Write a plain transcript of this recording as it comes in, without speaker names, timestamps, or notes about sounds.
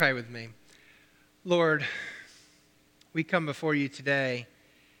Pray with me. Lord, we come before you today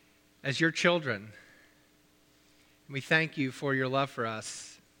as your children. We thank you for your love for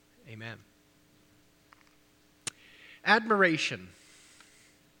us. Amen. Admiration,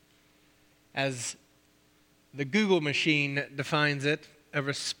 as the Google machine defines it, a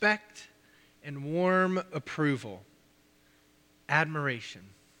respect and warm approval. Admiration.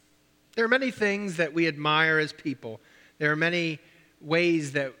 There are many things that we admire as people. There are many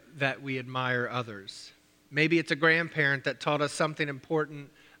ways that we admire others. Maybe it's a grandparent that taught us something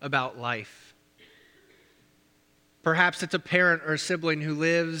important about life. Perhaps it's a parent or a sibling who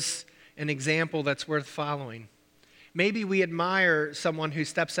lives an example that's worth following. Maybe we admire someone who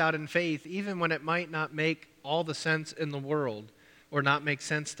steps out in faith even when it might not make all the sense in the world or not make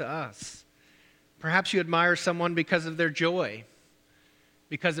sense to us. Perhaps you admire someone because of their joy,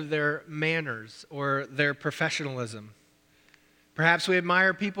 because of their manners or their professionalism. Perhaps we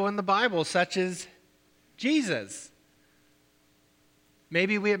admire people in the Bible, such as Jesus.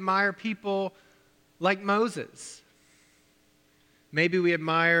 Maybe we admire people like Moses. Maybe we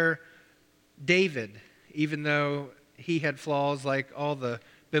admire David, even though he had flaws like all the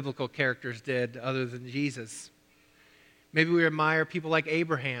biblical characters did other than Jesus. Maybe we admire people like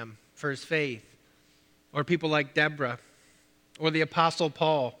Abraham for his faith, or people like Deborah, or the Apostle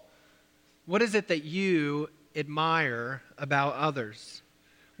Paul. What is it that you admire about others?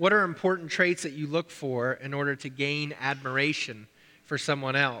 What are important traits that you look for in order to gain admiration for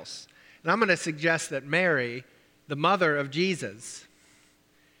someone else? And I'm going to suggest that Mary, the mother of Jesus,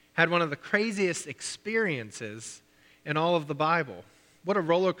 had one of the craziest experiences in all of the Bible. What a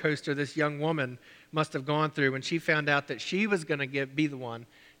roller coaster this young woman must have gone through when she found out that she was going to be the one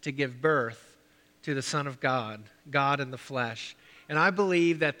to give birth to the Son of God, God in the flesh. And I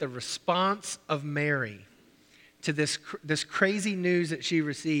believe that the response of Mary to this crazy news that she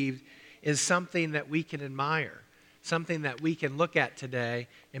received is something that we can admire, something that we can look at today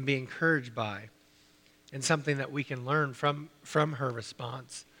and be encouraged by, and something that we can learn from her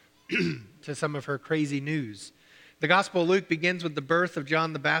response to some of her crazy news. The Gospel of Luke begins with the birth of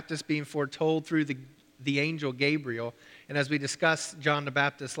John the Baptist being foretold through the angel Gabriel. And as we discussed John the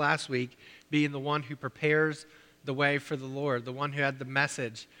Baptist last week, being the one who prepares the way for the Lord, the one who had the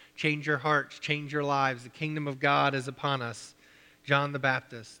message, change your hearts, change your lives, the kingdom of God is upon us, John the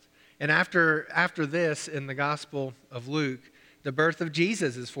Baptist. And after this, in the Gospel of Luke, the birth of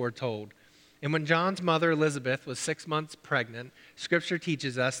Jesus is foretold. And when John's mother, Elizabeth, was 6 months pregnant, Scripture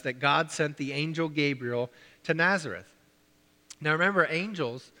teaches us that God sent the angel Gabriel to Nazareth. Now remember,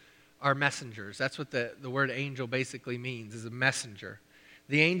 angels are messengers. That's what the word angel basically means, is a messenger.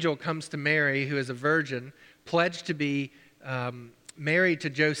 The angel comes to Mary, who is a virgin, pledged to be married to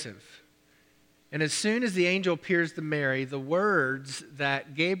Joseph. And as soon as the angel appears to Mary, the words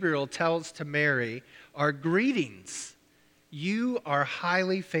that Gabriel tells to Mary are greetings. You are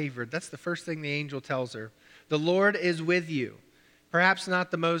highly favored. That's the first thing the angel tells her. The Lord is with you. Perhaps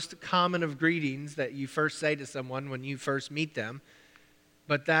not the most common of greetings that you first say to someone when you first meet them,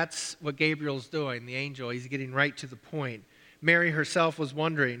 but that's what Gabriel's doing, the angel. He's getting right to the point. Mary herself was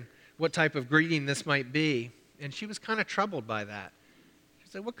wondering what type of greeting this might be, and she was kind of troubled by that. She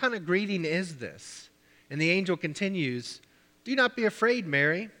said, what kind of greeting is this? And the angel continues, do not be afraid,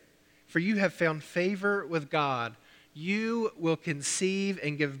 Mary, for you have found favor with God. You will conceive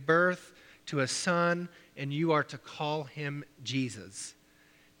and give birth to a son, and you are to call him Jesus.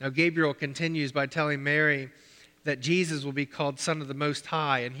 Now Gabriel continues by telling Mary that Jesus will be called Son of the Most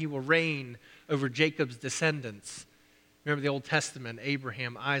High, and he will reign over Jacob's descendants. Remember the Old Testament,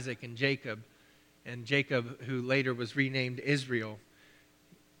 Abraham, Isaac, and Jacob who later was renamed Israel.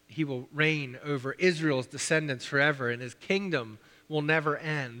 He will reign over Israel's descendants forever, and his kingdom will never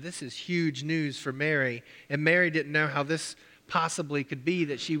end. This is huge news for Mary, and Mary didn't know how this possibly could be,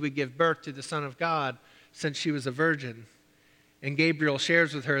 that she would give birth to the Son of God since she was a virgin. And Gabriel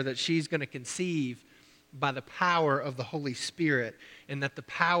shares with her that she's going to conceive by the power of the Holy Spirit, and that the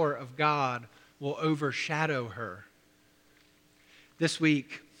power of God will overshadow her. This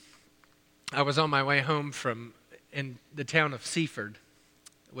week, I was on my way home in the town of Seaford,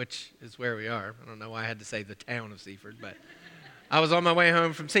 which is where we are. I don't know why I had to say the town of Seaford, but I was on my way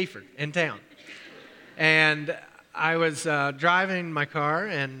home from Seaford in town. And I was driving my car,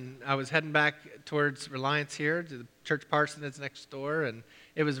 and I was heading back towards Reliance here to the church parsonage next door, and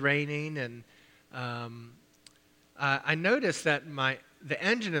it was raining, and I noticed that the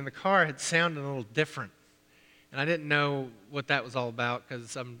engine in the car had sounded a little different. And I didn't know what that was all about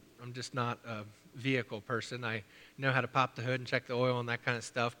because I'm just not a vehicle person. I know how to pop the hood and check the oil and that kind of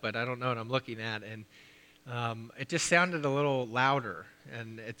stuff, but I don't know what I'm looking at. And it just sounded a little louder,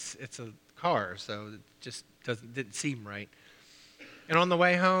 and it's a car, so it just didn't seem right. And on the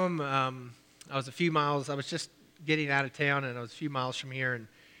way home, I was just getting out of town, and I was a few miles from here,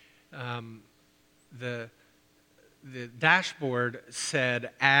 and the dashboard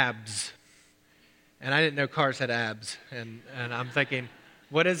said abs, and I didn't know cars had abs, and I'm thinking,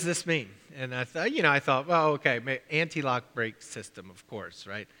 what does this mean? And I thought, well, okay, anti-lock brake system, of course,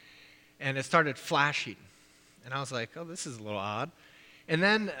 right? And it started flashing, and I was like, oh, this is a little odd. And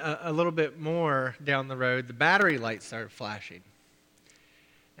then a little bit more down the road, the battery lights started flashing.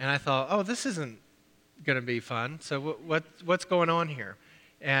 And I thought, oh, this isn't going to be fun. So what's going on here?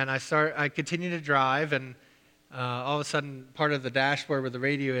 And I continue to drive, and all of a sudden, part of the dashboard where the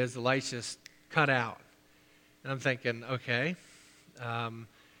radio is, the lights just cut out. And I'm thinking, okay,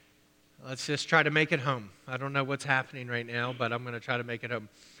 let's just try to make it home. I don't know what's happening right now, but I'm going to try to make it home.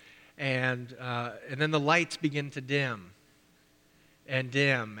 And then the lights begin to dim, and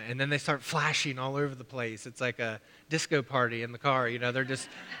then they start flashing all over the place. It's like a disco party in the car, they're just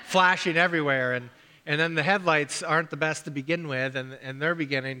flashing everywhere, and then the headlights aren't the best to begin with, and they're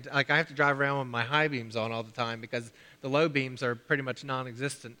beginning, I have to drive around with my high beams on all the time because the low beams are pretty much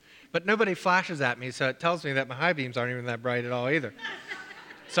non-existent. But nobody flashes at me, so it tells me that my high beams aren't even that bright at all either.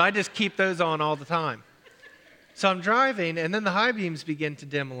 So I just keep those on all the time. So I'm driving, and then the high beams begin to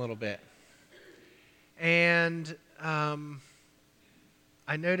dim a little bit. And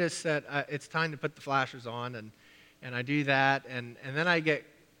I notice that it's time to put the flashers on, and I do that, and then I get,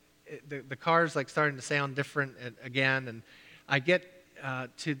 the car's like starting to sound different again, and I get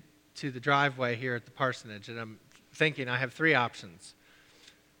to the driveway here at the parsonage, and I'm thinking I have three options.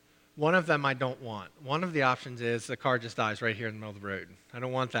 One of them I don't want. One of the options is the car just dies right here in the middle of the road. I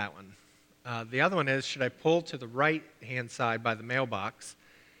don't want that one. The other one is, should I pull to the right-hand side by the mailbox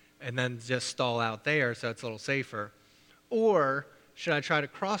and then just stall out there so it's a little safer? Or should I try to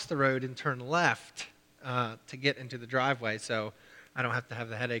cross the road and turn left to get into the driveway so I don't have to have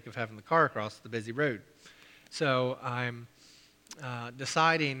the headache of having the car across the busy road? So I'm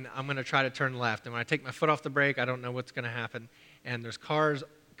deciding I'm going to try to turn left. And when I take my foot off the brake, I don't know what's going to happen. And there's cars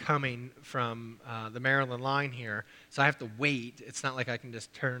coming from the Maryland line here, so I have to wait. It's not like I can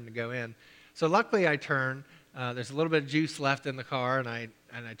just turn to go in. So luckily I turn. There's a little bit of juice left in the car, and I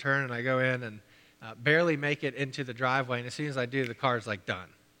turn and I go in and barely make it into the driveway. And as soon as I do, the car's like done.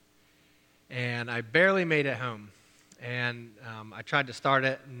 And I barely made it home. And I tried to start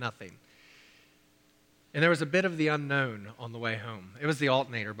it, nothing. And there was a bit of the unknown on the way home. It was the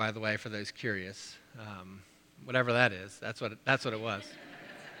alternator, by the way, for those curious. Whatever that is, that's what it was.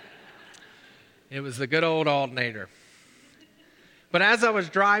 It was the good old alternator. But as I was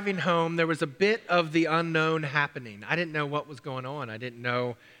driving home, there was a bit of the unknown happening. I didn't know what was going on. I didn't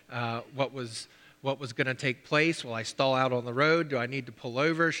know what was going to take place. Will I stall out on the road? Do I need to pull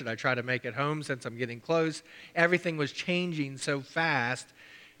over? Should I try to make it home since I'm getting close? Everything was changing so fast,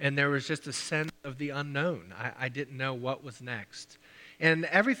 and there was just a sense of the unknown. I didn't know what was next. And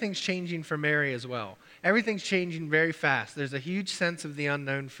everything's changing for Mary as well. Everything's changing very fast. There's a huge sense of the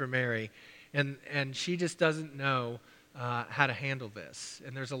unknown for Mary, and she just doesn't know how to handle this.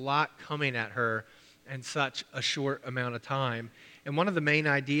 And there's a lot coming at her in such a short amount of time. And one of the main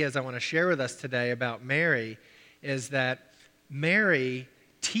ideas I want to share with us today about Mary is that Mary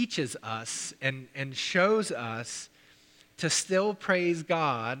teaches us and shows us to still praise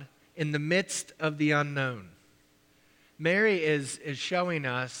God in the midst of the unknown. Mary is showing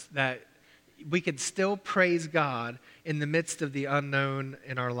us that we can still praise God in the midst of the unknown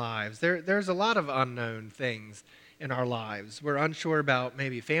in our lives. There's a lot of unknown things in our lives. We're unsure about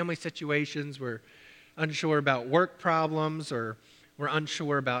maybe family situations. We're unsure about work problems, or we're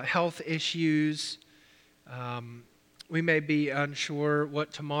unsure about health issues. We may be unsure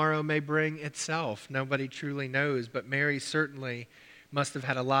what tomorrow may bring itself. Nobody truly knows, but Mary certainly must have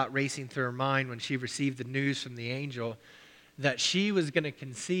had a lot racing through her mind when she received the news from the angel that she was going to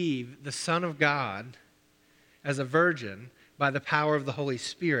conceive the Son of God as a virgin by the power of the Holy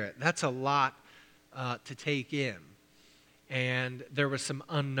Spirit. That's a lot to take in. And there was some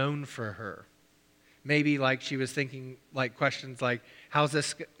unknown for her. Maybe like she was thinking like questions like, how's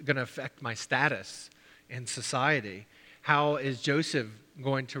this going to affect my status in society? How is Joseph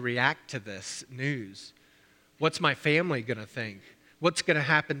going to react to this news? What's my family going to think? What's going to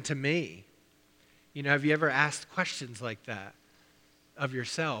happen to me? Have you ever asked questions like that of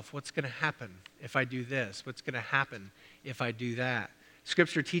yourself? What's going to happen if I do this? What's going to happen if I do that?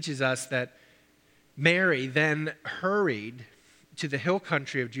 Scripture teaches us that Mary then hurried to the hill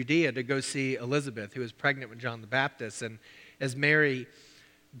country of Judea to go see Elizabeth, who was pregnant with John the Baptist. And as Mary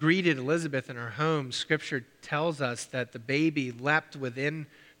greeted Elizabeth in her home, Scripture tells us that the baby leapt within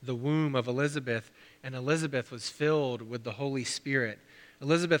the womb of Elizabeth, and Elizabeth was filled with the Holy Spirit.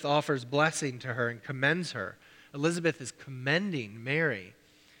 Elizabeth offers blessing to her and commends her. Elizabeth is commending Mary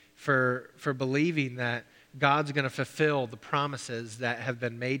for believing that God's going to fulfill the promises that have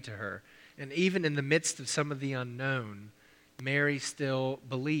been made to her. And even in the midst of some of the unknown, Mary still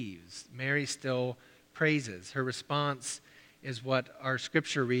believes. Mary still praises. Her response is what our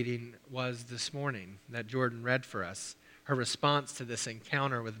scripture reading was this morning that Jordan read for us. Her response to this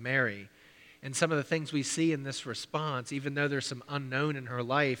encounter with Mary. And some of the things we see in this response, even though there's some unknown in her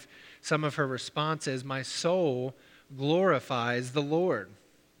life, some of her response is, "My soul glorifies the Lord.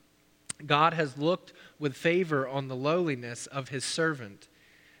 God has looked with favor on the lowliness of his servant.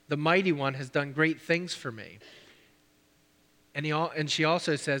 The mighty one has done great things for me." And she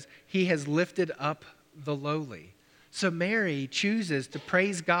also says, "He has lifted up the lowly." So Mary chooses to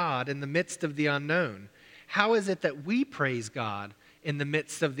praise God in the midst of the unknown. How is it that we praise God in the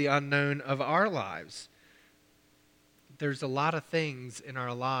midst of the unknown of our lives? There's a lot of things in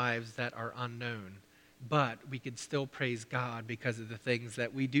our lives that are unknown, but we can still praise God because of the things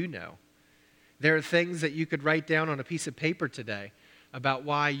that we do know. There are things that you could write down on a piece of paper today about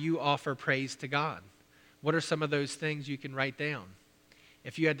why you offer praise to God. What are some of those things you can write down?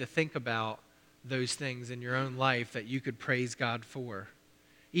 If you had to think about those things in your own life that you could praise God for,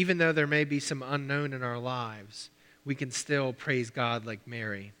 even though there may be some unknown in our lives, we can still praise God like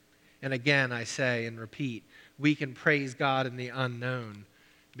Mary. And again, I say and repeat, we can praise God in the unknown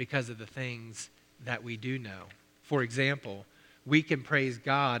because of the things that we do know. For example, we can praise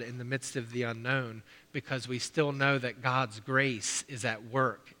God in the midst of the unknown because we still know that God's grace is at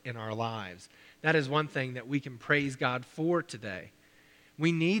work in our lives. That is one thing that we can praise God for today.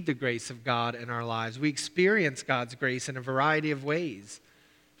 We need the grace of God in our lives. We experience God's grace in a variety of ways,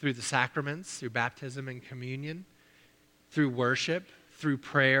 through the sacraments, through baptism and communion, through worship, through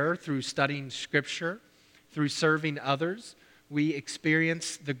prayer, through studying Scripture, through serving others. We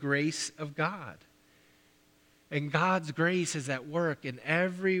experience the grace of God. And God's grace is at work in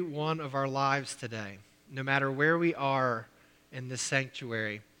every one of our lives today, no matter where we are in this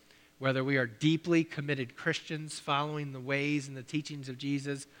sanctuary, whether we are deeply committed Christians following the ways and the teachings of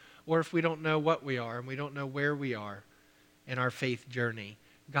Jesus, or if we don't know what we are and we don't know where we are in our faith journey.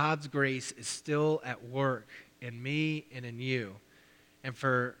 God's grace is still at work in me and in you. And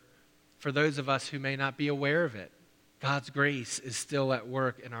for those of us who may not be aware of it, God's grace is still at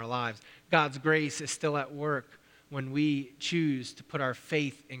work in our lives. God's grace is still at work when we choose to put our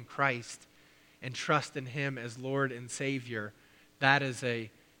faith in Christ and trust in Him as Lord and Savior. That is a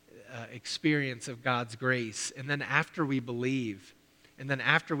experience of God's grace. And then after we believe, and then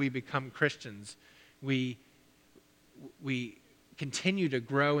after we become Christians, we continue to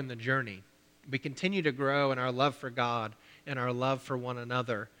grow in the journey. We continue to grow in our love for God and our love for one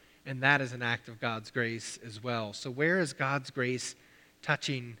another. And that is an act of God's grace as well. So where is God's grace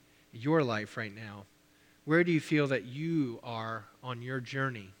touching your life right now? Where do you feel that you are on your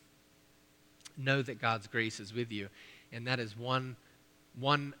journey? Know that God's grace is with you. And that is one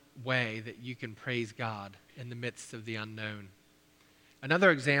way that you can praise God in the midst of the unknown. Another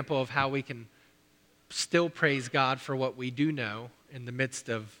example of how we can still praise God for what we do know in the midst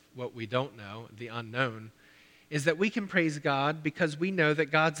of what we don't know, the unknown, is that we can praise God because we know that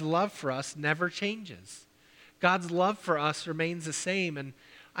God's love for us never changes. God's love for us remains the same. And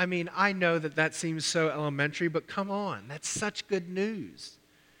I mean, I know that seems so elementary, but come on, that's such good news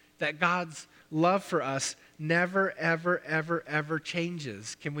that God's love for us never, ever, ever, ever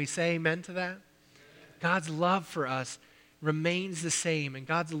changes. Can we say amen to that? God's love for us remains the same, and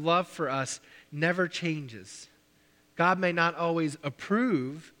God's love for us never changes. God may not always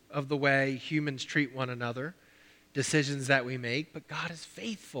approve of the way humans treat one another, decisions that we make, but God is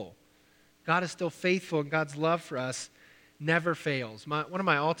faithful. God is still faithful, and God's love for us never fails. One of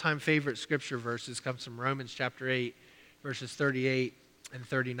my all-time favorite scripture verses comes from Romans chapter 8, verses 38 and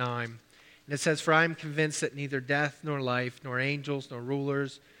 39. And it says, "For I am convinced that neither death nor life, nor angels, nor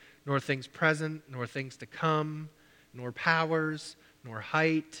rulers, nor things present, nor things to come, nor powers, nor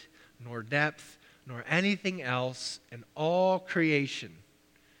height, nor depth, nor anything else in all creation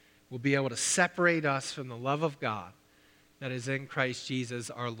will be able to separate us from the love of God that is in Christ Jesus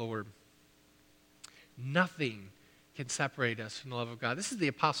our Lord." Nothing can separate us from the love of God. This is the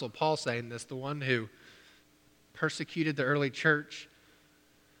Apostle Paul saying this, the one who persecuted the early church,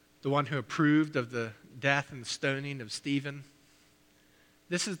 the one who approved of the death and stoning of Stephen.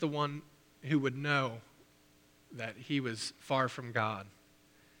 This is the one who would know that he was far from God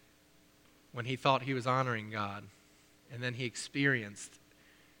when he thought he was honoring God. And then he experienced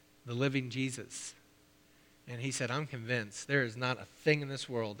the living Jesus. And he said, I'm convinced there is not a thing in this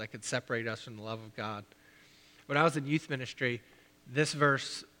world that could separate us from the love of God. When I was in youth ministry, this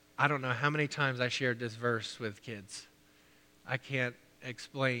verse, I don't know how many times I shared this verse with kids. I can't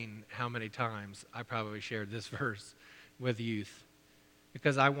explain how many times I probably shared this verse with youth,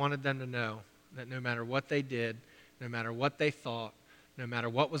 because I wanted them to know that no matter what they did, no matter what they thought, no matter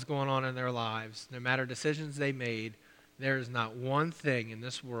what was going on in their lives, no matter decisions they made, there is not one thing in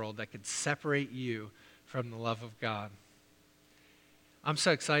this world that could separate you from the love of God. I'm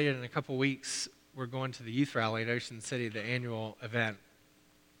so excited. In a couple weeks, we're going to the youth rally in Ocean City, the annual event,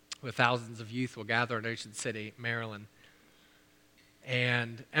 where thousands of youth will gather in Ocean City, Maryland.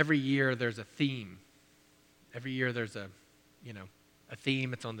 And every year there's a theme. Every year there's a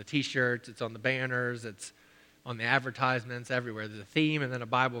theme. It's on the T-shirts, it's on the banners, it's on the advertisements, everywhere. There's a theme and then a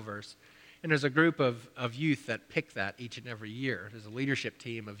Bible verse. And there's a group of youth that pick that each and every year. There's a leadership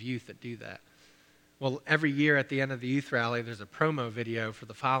team of youth that do that. Well, every year at the end of the youth rally, there's a promo video for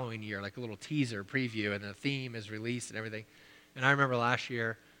the following year, like a little teaser preview, and the theme is released and everything. And I remember last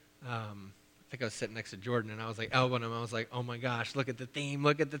year, I think I was sitting next to Jordan, and I was like elbowing him. I was like, oh my gosh, look at the theme,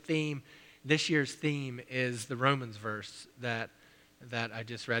 look at the theme. This year's theme is the Romans verse that I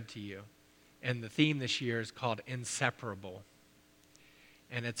just read to you. And the theme this year is called Inseparable.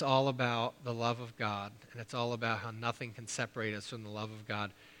 And it's all about the love of God, and it's all about how nothing can separate us from the love of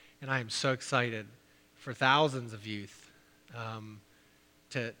God. And I am so excited for thousands of youth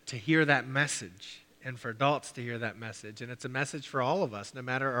to hear that message, and for adults to hear that message. And it's a message for all of us, no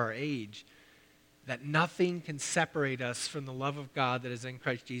matter our age, that nothing can separate us from the love of God that is in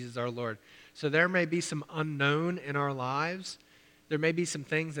Christ Jesus our Lord. So there may be some unknown in our lives. There may be some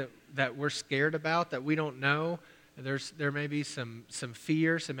things that we're scared about that we don't know. There may be some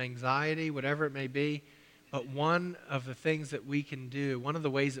fear, some anxiety, whatever it may be. But one of the things that we can do, one of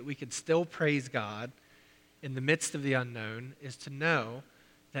the ways that we can still praise God in the midst of the unknown, is to know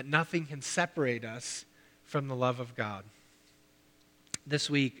that nothing can separate us from the love of God.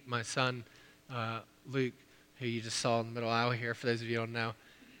 This week, my son, Luke, who you just saw in the middle aisle here, for those of you who don't know,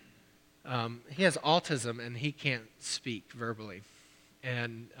 he has autism and he can't speak verbally.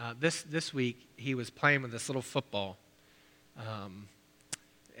 And this week, he was playing with this little football.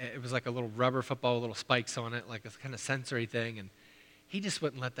 It was like a little rubber football with little spikes on it, like a kind of sensory thing. And he just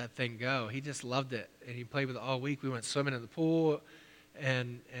wouldn't let that thing go. He just loved it. And he played with it all week. We went swimming in the pool,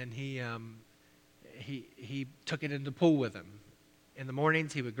 and he took it in the pool with him. In the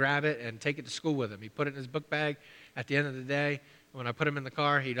mornings, he would grab it and take it to school with him. He'd put it in his book bag. At the end of the day, when I put him in the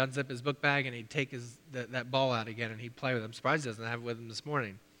car, he'd unzip his book bag and he'd take that ball out again and he'd play with it. I'm surprised he doesn't have it with him this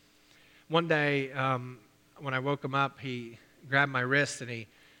morning. One day, when I woke him up, he grabbed my wrist and he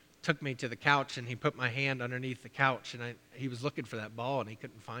took me to the couch and he put my hand underneath the couch, and he was looking for that ball and he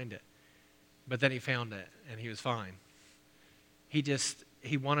couldn't find it. But then he found it and he was fine.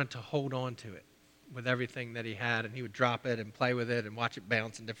 He wanted to hold on to it with everything that he had, and he would drop it and play with it and watch it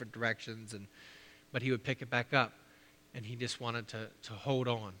bounce in different directions, but he would pick it back up, and he just wanted to hold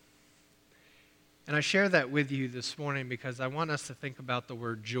on. And I share that with you this morning because I want us to think about the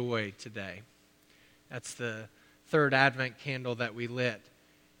word joy today. That's the third Advent candle that we lit.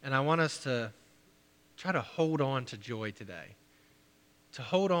 And I want us to try to hold on to joy today. To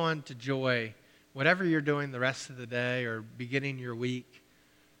hold on to joy, whatever you're doing the rest of the day or beginning your week,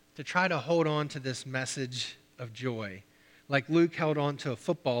 to try to hold on to this message of joy. Like Luke held on to a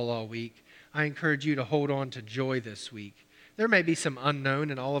football all week, I encourage you to hold on to joy this week. There may be some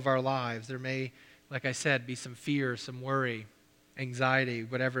unknown in all of our lives. There may, like I said, be some fear, some worry, anxiety,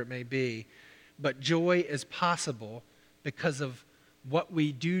 whatever it may be. But joy is possible because of what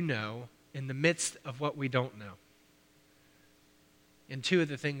we do know in the midst of what we don't know. And two of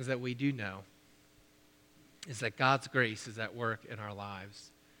the things that we do know is that God's grace is at work in our lives.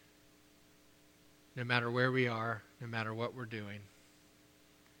 No matter where we are, no matter what we're doing.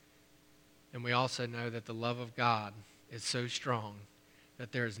 And we also know that the love of God is so strong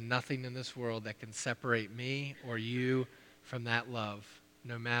that there is nothing in this world that can separate me or you from that love,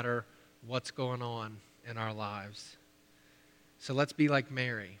 no matter what's going on in our lives. So let's be like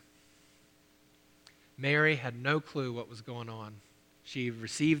Mary. Mary had no clue what was going on. She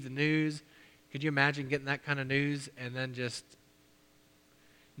received the news. Could you imagine getting that kind of news and then just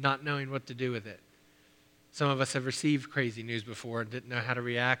not knowing what to do with it? Some of us have received crazy news before and didn't know how to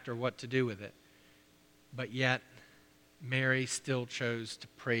react or what to do with it. But yet, Mary still chose to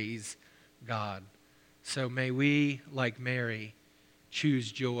praise God. So may we, like Mary,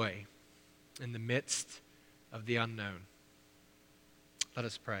 choose joy in the midst of the unknown. Let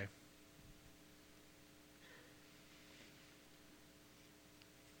us pray.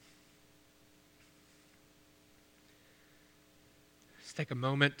 Just take a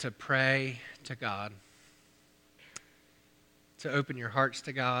moment to pray to God, to open your hearts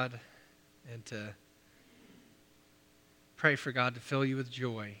to God, and to pray for God to fill you with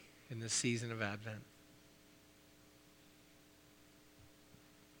joy in this season of Advent.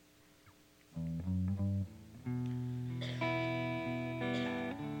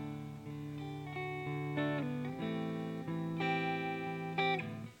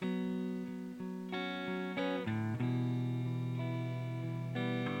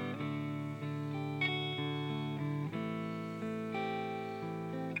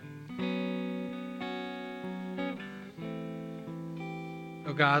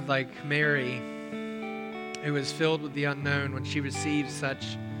 Oh God, like Mary, who was filled with the unknown when she received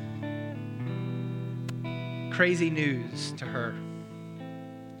such crazy news to her,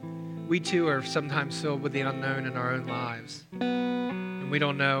 we too are sometimes filled with the unknown in our own lives, and we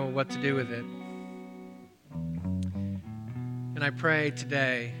don't know what to do with it. And I pray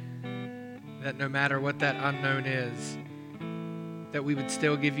today that no matter what that unknown is, that we would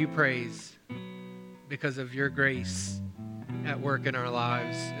still give you praise because of your grace at work in our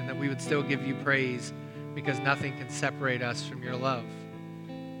lives, and that we would still give you praise because nothing can separate us from your love.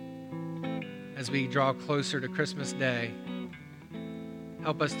 As we draw closer to Christmas Day,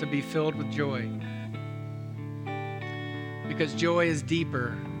 help us to be filled with joy, because joy is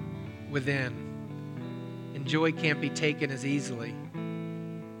deeper within, and joy can't be taken as easily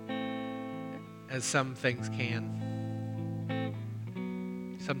as some things can.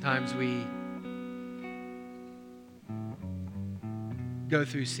 Sometimes we go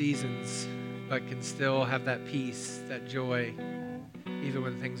through seasons, but can still have that peace, that joy, even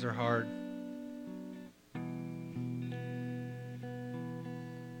when things are hard.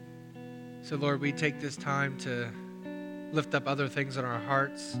 So Lord, we take this time to lift up other things in our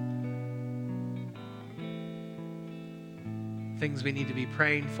hearts, things we need to be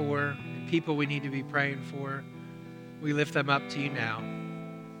praying for, people we need to be praying for. We lift them up to you now.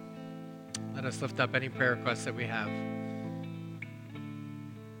 Let us lift up any prayer requests that we have.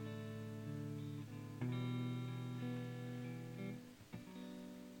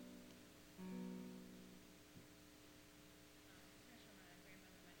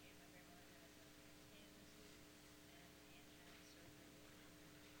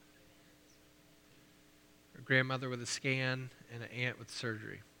 A grandmother with a scan and an aunt with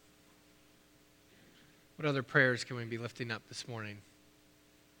surgery. What other prayers can we be lifting up this morning?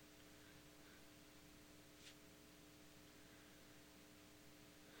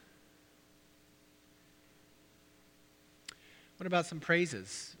 What about some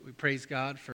praises? We praise God for